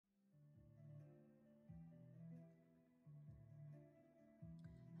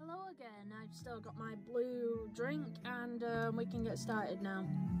again. I've still got my blue drink and we can get started now.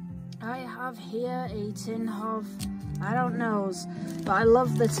 I have here a tin of, I don't know, but I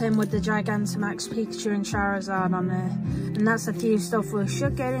love the tin with the Gigantamax Pikachu and Charizard on there. And that's a few stuff we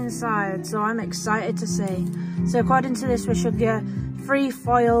should get inside, so I'm excited to see. So according to this, we should get 3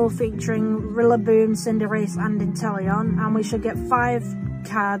 foil featuring Rillaboom, Cinderace and Inteleon, and we should get 5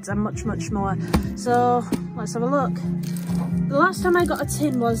 cards and much more. So let's have a look. The last time I got a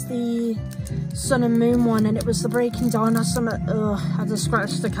tin was the Sun and Moon one, and it was the Breaking Dawn or something. Ugh, I just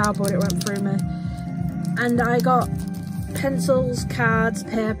scratched the cardboard, it went through me. And I got pencils, cards,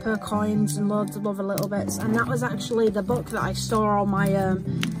 paper, coins and loads of other little bits, and that was actually the book that I store all my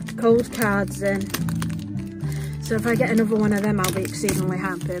code cards in. So if I get another one of them, I'll be exceedingly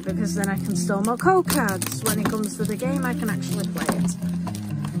happy, because then I can store more code cards. When it comes to the game, I can actually play it.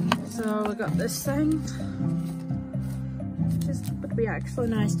 So we got this thing. This would be actually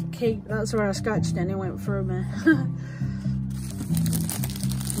nice to keep. That's where I scratched it and it went through me.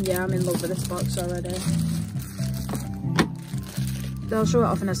 Yeah, I'm in love with this box already. I'll show it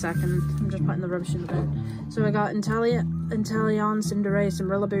off in a second. I'm just putting the rubbish in the bin. So we got Inteleon, Cinderace and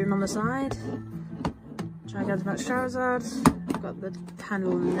Rillaboom on the side. Gigantamax Charizard. We've got the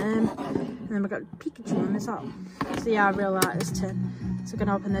handle and name. And then we've got Pikachu on the top. So yeah, I really like this tin. So we're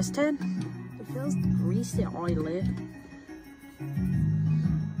gonna open this tin. It feels greasy, oily.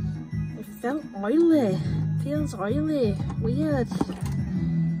 It felt oily. Feels oily. Weird.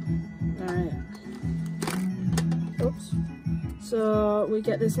 Alright. Oops. So we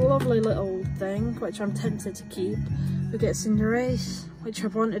get this lovely little thing, which I'm tempted to keep. We get Cinderace, which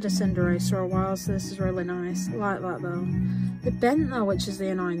I've wanted a Cinderace for a while, so this is really nice. I like that though. They're bent though, which is the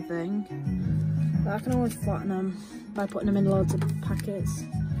annoying thing. But I can always flatten them by putting them in loads of packets.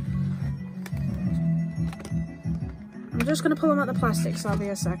 I'm just going to pull them out the plastic, so I'll be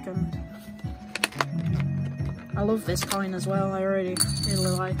a second. I love this coin as well, I really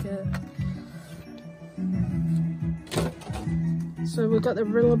like it. So we've got the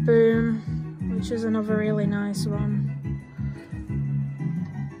Rillaboom, which is another really nice one.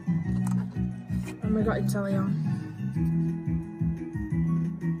 And we got Inteleon.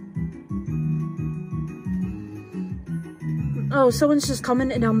 Oh, someone's just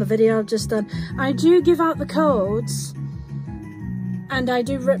commented on the video I've just done. I do give out the codes, and I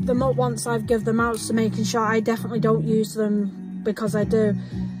do rip them up once I've given them out, so making sure I definitely don't use them, because I do.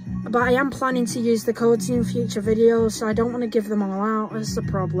 But I am planning to use the codes in future videos, so I don't want to give them all out. That's the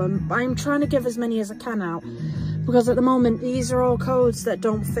problem. But I'm trying to give as many as I can out, because at the moment these are all codes that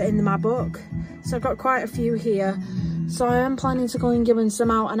don't fit in my book. So I've got quite a few here. So I am planning to go and give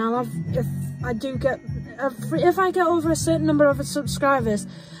some out, and I'll have, if I do get, if I get over a certain number of subscribers,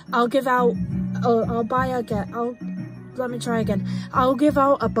 I'll give out, I'll give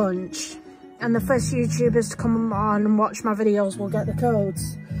out a bunch. And the first YouTubers to come on and watch my videos will get the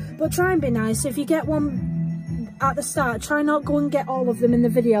codes. But try and be nice. If you get one at the start, try not go and get all of them in the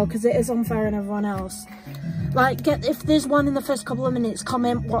video, because it is unfair on everyone else. Like, if there's one in the first couple of minutes,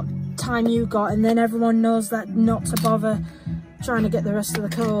 comment what time you got, and then everyone knows that not to bother trying to get the rest of the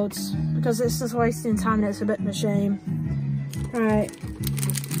codes, because it's just wasting time and it's a bit of a shame. Right.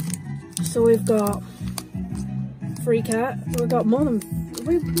 So we've got 3 cat. We've got more than,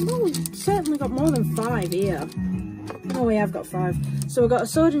 we've certainly got more than 5 here. Oh, we have got 5. So we've got a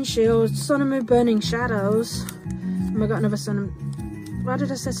Sword and Shield, Sun and Moon Burning Shadows, and we've got another Sun and... Why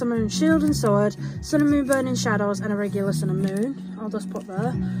did I say Sun and Moon? Shield and Sword, Sun and Moon Burning Shadows, and a regular Sun and Moon. I'll just put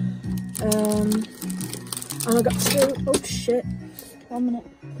there. And I've got 2... Oh, shit. 1 minute.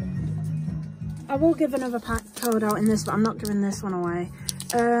 I will give another pack code out in this, but I'm not giving this one away.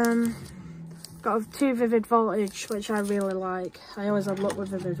 Got 2 Vivid Voltage, which I really like. I always have luck with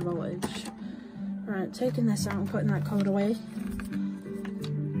Vivid Voltage. Right, taking this out and putting that code away.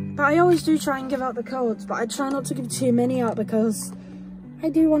 But I always do try and give out the codes, but I try not to give too many out, because I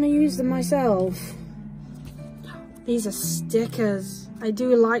do want to use them myself. These are stickers. I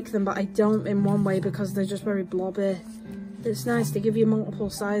do like them, but I don't in one way, because they're just very blobby. It's nice to give you multiple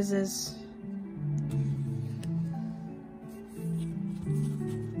sizes.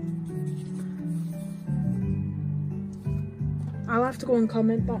 I'll have to go and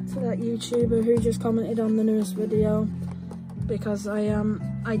comment back to that YouTuber who just commented on the newest video, because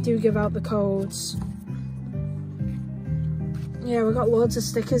I do give out the codes. Yeah, we've got loads of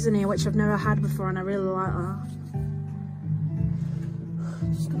stickers in here which I've never had before, and I really like that.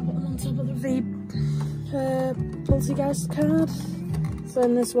 Just gonna put them on top of the V Poltergeist card. So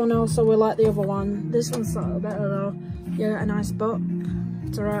in this one also we like the other one. This one's sort of better though. You get a nice book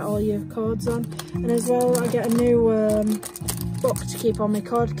to write all your codes on, and as well I get a new book to keep all my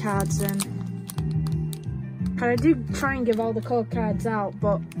code cards in. And I do try and give all the code cards out,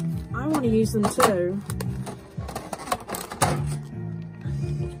 but I want to use them too.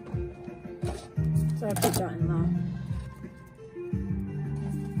 So I put that in there.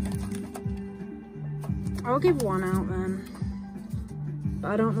 I'll give one out then.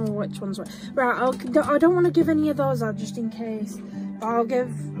 But I don't know which one's right. Right, I don't want to give any of those out just in case. But I'll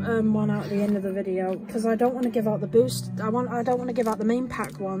give one out at the end of the video because I don't want to give out the boost. I don't want to give out the main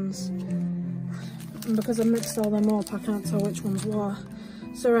pack ones. And because I mixed all them up, I can't tell which ones what.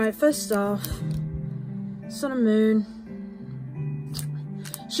 So right, first off, Sun and Moon,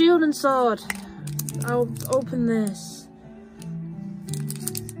 Shield and Sword. I'll open this.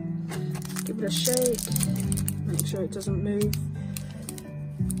 Give it a shake. Make sure it doesn't move.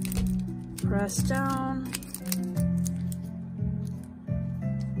 Press down.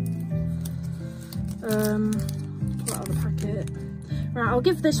 Pull out of the packet. Right, I'll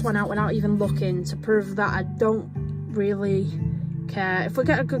give this one out without even looking to prove that I don't really care. If we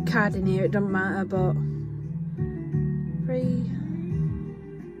get a good card in here, it doesn't matter, but 3.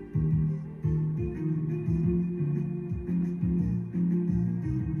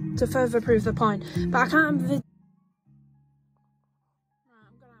 To further prove the point. But I can't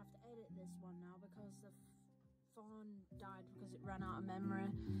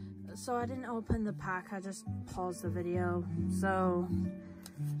so I didn't open the pack, I just paused the video, so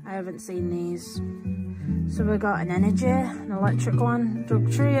I haven't seen these. So we got an Energy, an Electric one,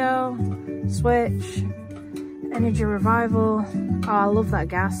 Dugtrio, Switch, Energy Revival. Oh, I love that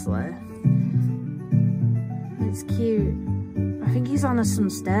Ghastly. It's cute. I think he's on some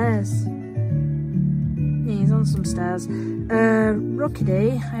stairs. Yeah, he's on some stairs.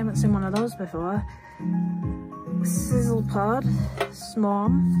 Rookidee, I haven't seen one of those before. Sizzlepod, Smom,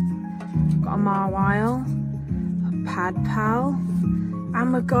 got a Marwile, a Padpal,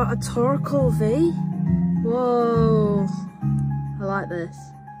 and we've got a Torkoal V. Whoa, I like this.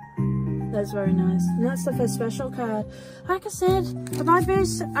 That's very nice. And that's the first special card. Like I said, I buy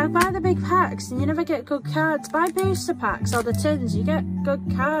the big packs and you never get good cards. Buy booster packs or the tins, you get good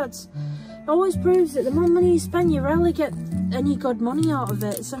cards. It always proves that the more money you spend, you rarely get any good money out of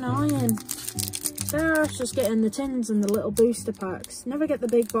it. It's annoying. They're just getting the tins and the little booster packs. Never get the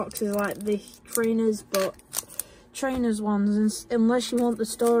big boxes like the trainers, but trainers ones, unless you want the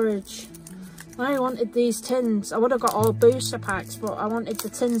storage. I wanted these tins. I would have got all booster packs, but I wanted the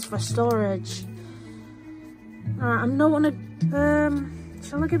tins for storage. Alright, I'm not gonna,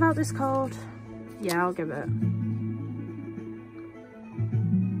 shall I give out this code? Yeah, I'll give it.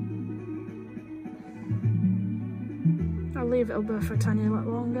 I'll leave it over for a tiny bit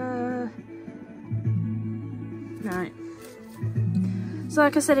longer. Right. So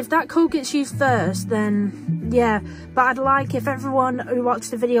like I said, if that code gets used first, then yeah. But I'd like if everyone who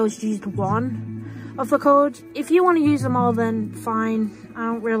watched the videos used one of the code. If you want to use them all, then fine. I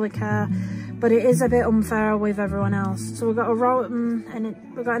don't really care. But it is a bit unfair with everyone else. So we've got a Rotom, and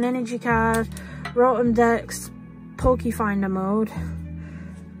we've got an Energy card, Rotom Dex, Pokefinder mode.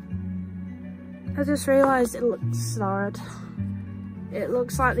 I just realised it looks hard. It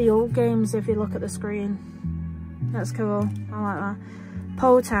looks like the old games if you look at the screen. That's cool. I like that.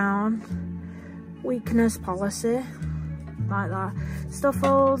 Potown. Weakness Policy. Like that.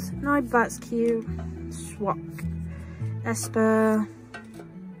 Stuffled. Noibbat's cute. Swak. Esper.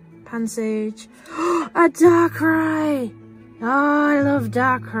 Pansage. A Darkrai! Oh, I love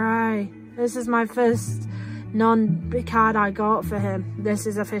Darkrai. This is my first non-card I got for him. This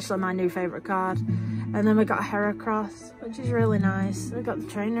is officially my new favourite card. And then we got Heracross, which is really nice. We got the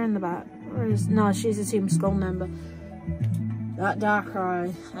trainer in the back. No, she's a Team Skull member. That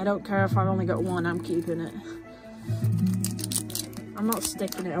Darkrai, I don't care if I've only got one, I'm keeping it. I'm not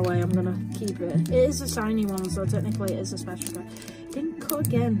sticking it away, I'm gonna keep it. It is a shiny one, so technically it is a special card. Didn't cut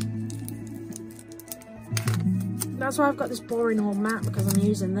again. That's why I've got this boring old map, because I'm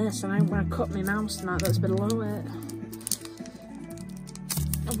using this and I don't want to cut my mouse and that's below it.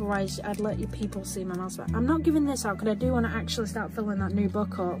 Otherwise, I'd let you people see my mouse back. I'm not giving this out because I do want to actually start filling that new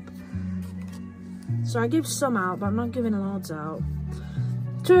book up. So I give some out, but I'm not giving loads out.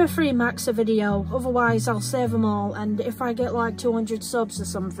 2 or 3 max a video, otherwise I'll save them all, and if I get like 200 subs or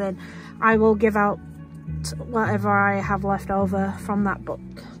something, I will give out whatever I have left over from that book,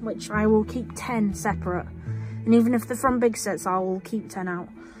 which I will keep 10 separate. And even if they're from big sets, I will keep 10 out.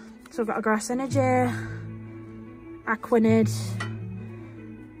 So I've got a Grass Energy, Aquanid,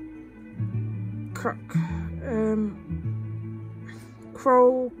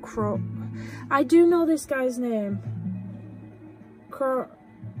 Crow. I do know this guy's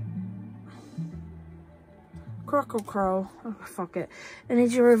Crockle Crow. Oh, fuck it.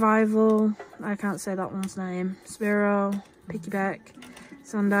 Energy Revival. I can't say that one's name. Spiro. Piggyback.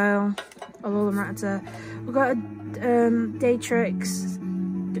 Sundial. Alola Rattata. We've got a Daytrix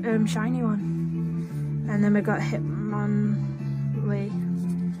shiny one. And then we've got Hitmonlee.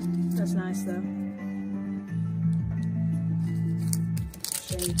 That's nice though.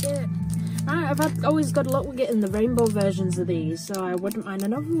 Shake it. Right, I've always got luck with getting the rainbow versions of these, so I wouldn't mind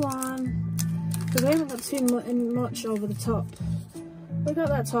another one. Because we haven't got too much over the top. We got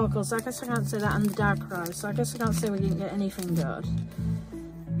that Torkoal, so I guess I can't say that, and the Darkrai, so I guess I can't say we didn't get anything good.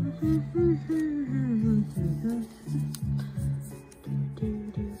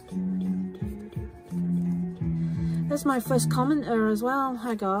 That's my first commenter as well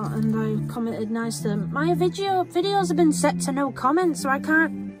I got, and I commented nice to them. My videos have been set to no comments, so I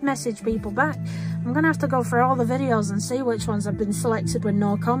can't message people back. I'm gonna have to go through all the videos and see which ones have been selected with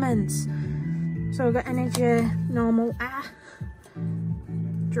no comments. So we've got Energy, Normal,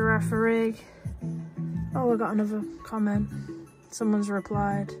 Girafarig. Oh, we got another comment. Someone's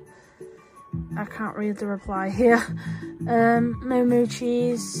replied. I can't read the reply here. Moo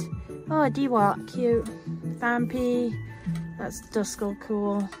Cheese. Oh, a Dewart, cute. Vampy. That's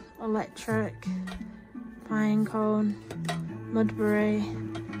Duskull, Electric. Pinecone. Mudbury.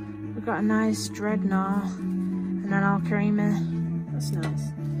 We've got a nice Dreadnought. And an Alcremie. That's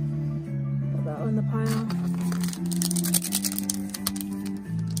nice. Put that in the pile.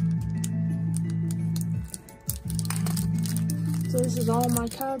 So this is all my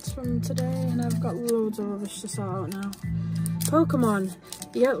cards from today, and I've got loads of rubbish to sort out now. Pokemon,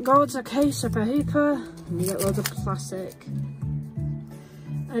 you get loads of case of a Hooper, and you get loads of plastic.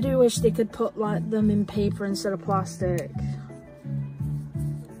 I do wish they could put like them in paper instead of plastic,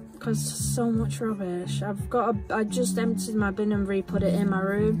 because so much rubbish. I just emptied my bin and re-put it in my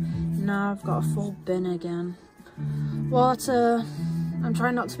room. Now I've got a full bin again. Water. I'm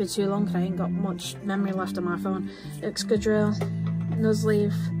trying not to be too long because I ain't got much memory left on my phone. Excadrill,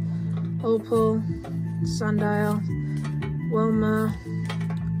 Nuzleaf, Opal, Sandile, Wilma,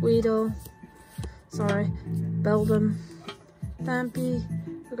 Weedle, Beldum, Vampy.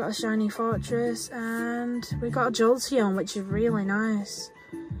 We've got a shiny Fortress, and we got a Jolteon, which is really nice.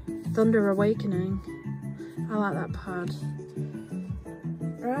 Thunder Awakening. I like that pad.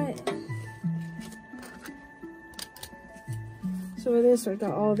 Right. So with this, we've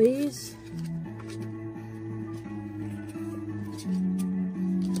got all these.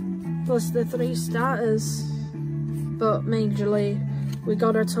 Plus the 3 starters. But majorly, we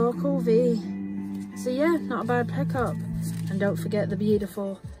got our Torkoal V. So yeah, not a bad pickup. And don't forget the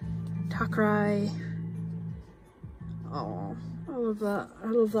beautiful Darkrai. Oh, I love that. I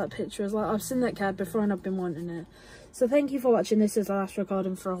love that picture as well. I've seen that card before and I've been wanting it. So thank you for watching. This is the last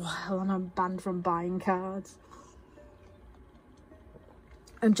recording for a while and I'm banned from buying cards.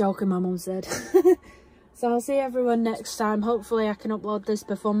 I'm joking, my mum said. So I'll see everyone next time. Hopefully I can upload this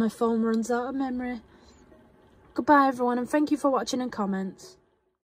before my phone runs out of memory. Goodbye everyone, and thank you for watching and comments.